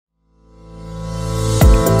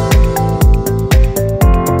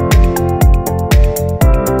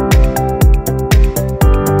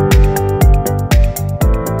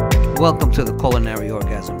Welcome to the Culinary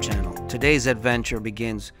Orgasm channel. Today's adventure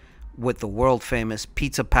begins with the world-famous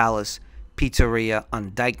Pizza Palace Pizzeria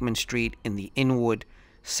on Dyckman Street in the INWOOD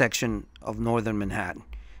section of northern Manhattan.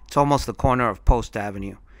 It's almost the corner of Post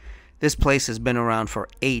Avenue. This place has been around for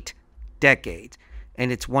 8 decades, and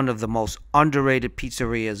it's one of the most underrated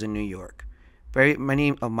pizzerias in New York. Very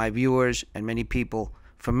many of my viewers and many people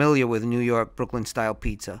familiar with New York Brooklyn-style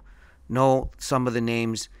pizza know some of the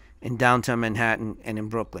names in downtown Manhattan and in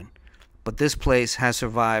Brooklyn. But this place has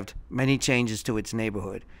survived many changes to its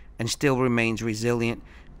neighborhood and still remains resilient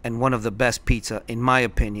and one of the best pizza, in my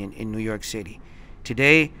opinion, in New York City.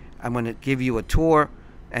 Today, I'm going to give you a tour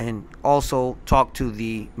and also talk to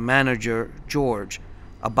the manager, George,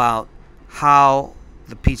 about how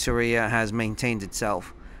the pizzeria has maintained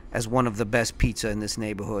itself as one of the best pizza in this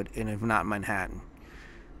neighborhood, and if not Manhattan.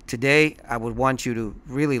 Today, I would want you to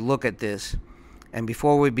really look at this. And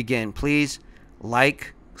before we begin, please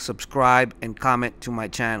like, subscribe, and comment to my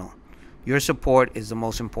channel. Your support is the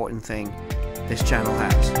most important thing this channel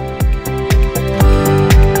has.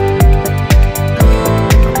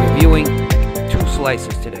 I'm reviewing 2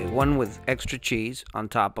 slices today. One with extra cheese on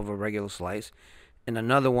top of a regular slice, and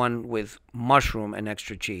another one with mushroom and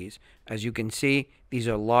extra cheese. As you can see, these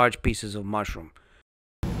are large pieces of mushroom.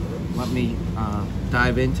 Let me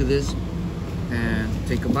dive into this and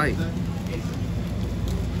take a bite.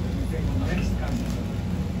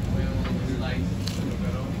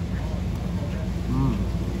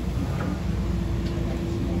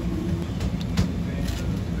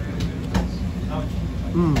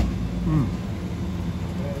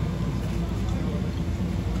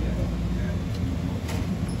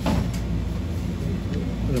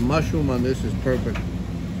 The mushroom on this is perfect.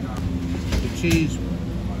 The cheese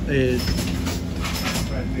is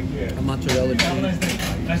a mozzarella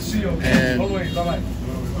cheese, and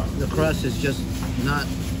the crust is just not,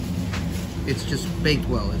 it's just baked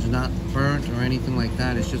well. It's not burnt or anything like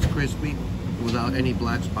that. It's just crispy without any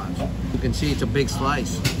black spots. You can see it's a big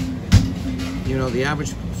slice. You know, the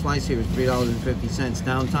average slice here is $3.50.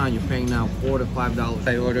 Downtown, you're paying now $4 to $5.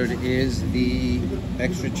 I ordered is the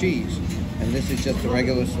extra cheese, and this is just a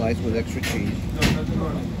regular slice with extra cheese.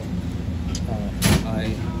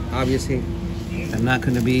 I obviously am not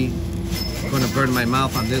going to burn my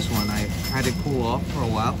mouth on this one. I had it cool off for a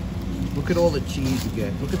while. Look at all the cheese you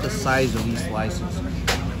get. Look at the size of these slices.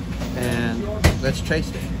 And let's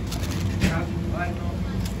taste it.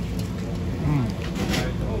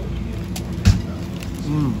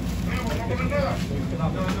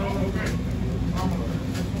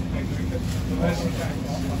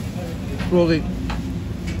 Really,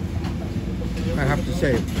 I have to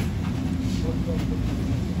say,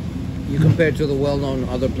 you compare to the well-known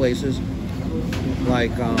other places,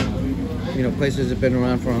 like you know, places that have been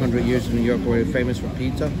around for 100 years in New York where they're famous for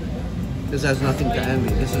pizza. This has nothing to envy.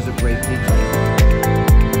 This is a great pizza.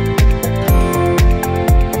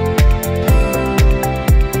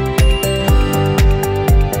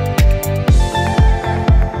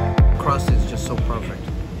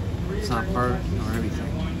 Not burnt or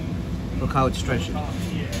everything. Look how it's stretching.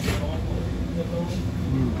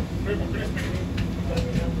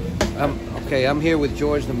 Okay, I'm here with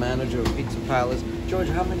George, the manager of Pizza Palace. George,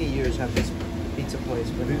 how many years have this pizza place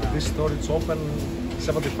been around? This store is open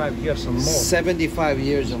 75 years and more. 75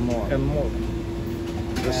 years or more. And more.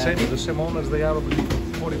 The same owners, they are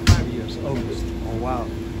 45 years almost. Oh wow.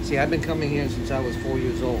 See, I've been coming here since I was 4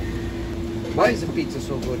 years old. Why is the pizza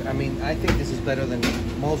so good? I mean, I think this is better than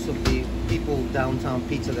most of the downtown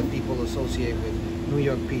pizza that people associate with New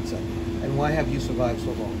York pizza. And why have you survived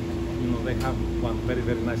so long? You know, they have one very,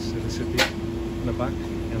 very nice recipe in the back,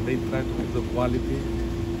 and they try to keep the quality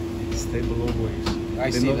stable always. I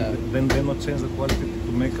see that. Then they not change the quality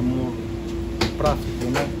to make a more profit, you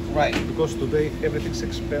know? Right. Because today everything's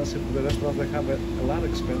expensive. The restaurants, they have a lot of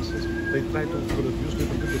expenses. They try to reduce a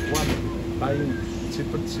little bit the quality, buying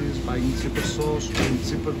cheaper cheese, buying cheaper sauce, buying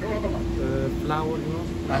cheaper flour, you know.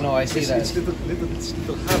 I know, I see that. It's little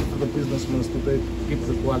hard for the businessmen today to keep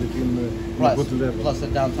the quality in a good level. Plus the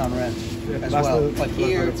downtown rent as well. But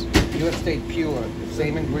here, you have stayed pure.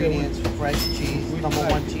 Same ingredients, fresh cheese,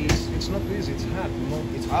 #1 cheese. It's not easy, it's hard, you know.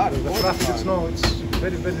 It's hard. The profit is no, it's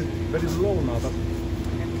very, very, very low now. But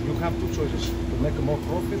you have 2 choices: to make more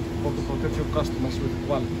profit or to protect your customers with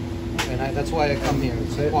quality. And that's why I come here.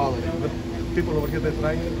 It's quality. People over here, they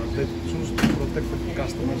choose to protect the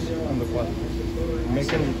customers and the quality,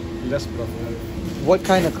 making less profit. What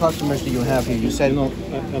kind of customers do you have here? You said, you know,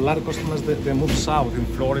 a lot of customers, they move south in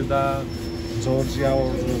Florida, Georgia,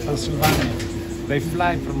 or Pennsylvania. They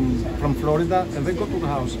fly from Florida and they go to the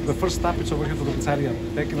house. The first stop is over here to the pizzeria,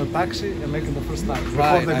 taking a taxi and making the first stop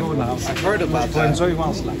before they go in the house. I've heard about to that. enjoy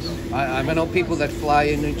one slice. I know people that fly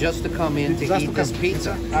in just to come in to eat this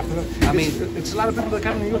pizza. After that, I mean, it's a lot of people that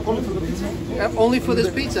come in here only for the pizza. Only for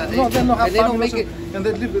this pizza. No, they don't have and they don't make it. And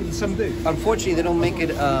they live the same day. Unfortunately, they don't make it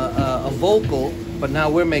a vocal. But now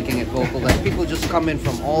we're making it vocal. That people just come in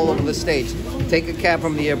from all over the states, take a cab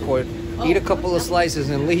from the airport, eat a couple of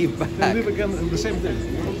slices, and leave back. They live again in the same day.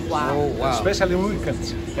 Wow! Oh, wow! Especially on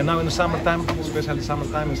weekends. And now in the summertime, especially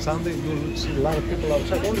summertime and Sunday, you'll see a lot of people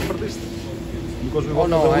outside only for this thing. Because we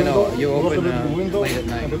open the window, I know. You open the window late at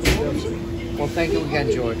night. Well, thank you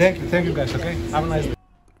again, George. Thank you guys. Okay, have a nice day.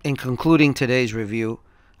 In concluding today's review,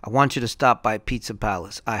 I want you to stop by Pizza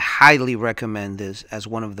Palace. I highly recommend this as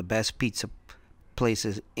one of the best pizza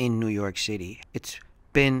places in New York City. It's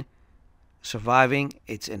been surviving.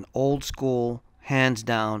 It's an old school, hands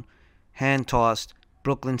down, hand tossed,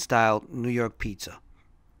 Brooklyn style New York pizza.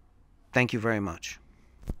 Thank you very much.